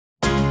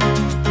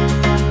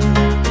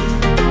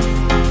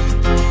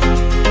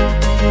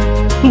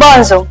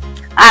Bonjour,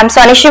 I am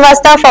Soni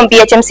Srivastava from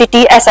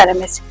BHMCT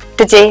SRMS.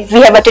 Today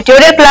we have a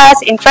tutorial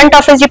class in front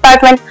office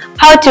department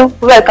how to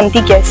welcome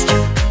the guest.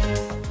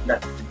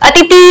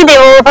 Atiti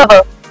Devo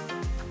Bhava.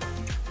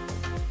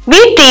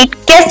 We treat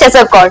guest as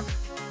a god.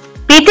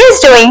 Preeti is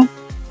doing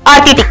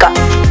Aarti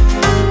Tika.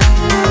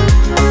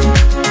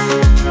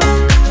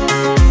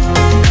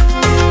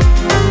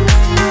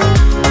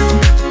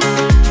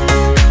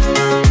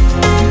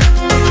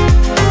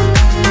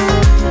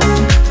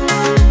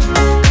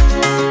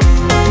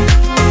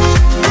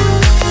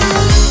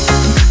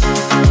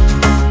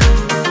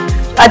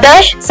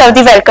 Adarsh, serve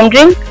the welcome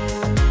drink.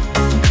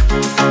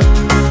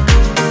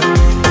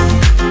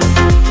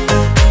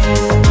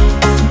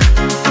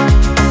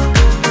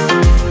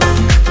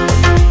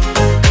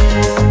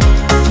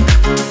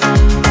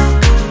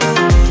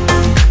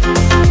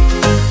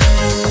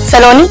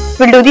 Saloni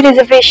will do the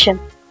reservation.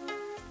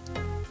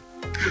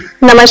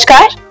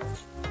 Namaskar.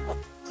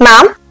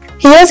 Ma'am,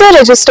 here's your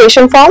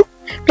registration form.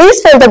 Please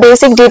fill the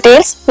basic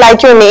details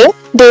like your name,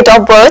 date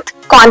of birth,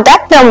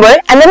 contact number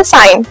and then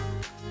sign.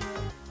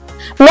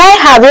 May I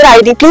have your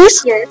ID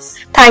please? Yes.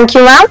 Thank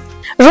you ma'am.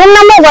 Room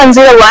number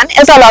 101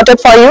 is allotted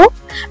for you.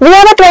 We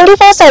have a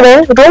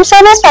 24/7 room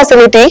service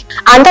facility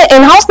and the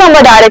in-house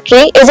number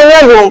directory is in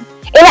your room.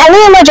 In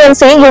any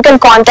emergency, you can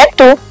contact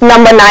to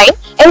number 9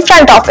 in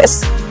front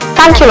office.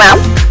 Thank you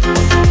ma'am.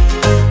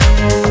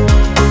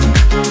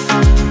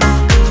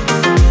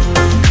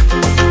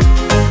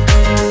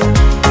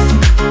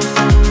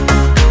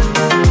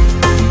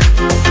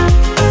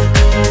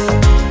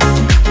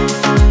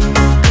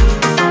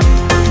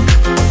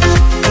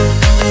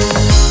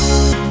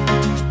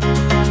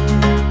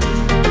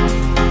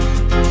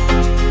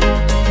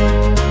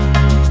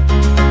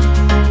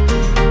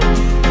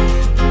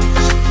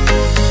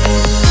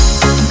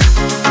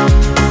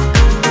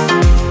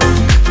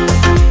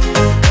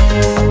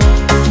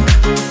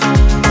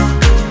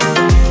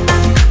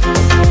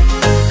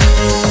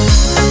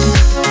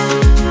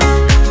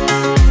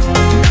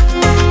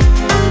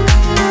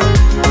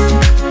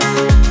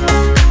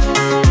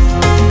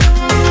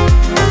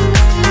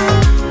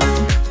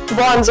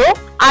 Bonjour,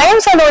 I am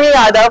Saloni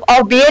Yadav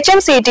of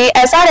BHMCT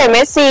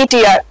SRMS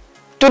CETR.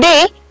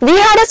 Today, we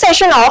had a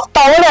session of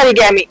towel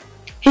origami.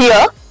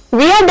 Here,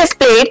 we have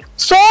displayed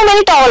so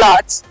many towel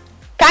arts.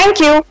 Thank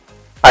you.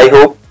 I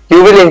hope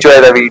you will enjoy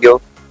the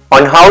video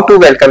on how to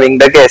welcoming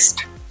the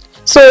guest.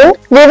 So,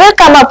 we will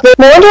come up with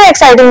more new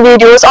exciting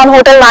videos on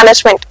hotel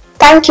management.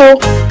 Thank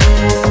you.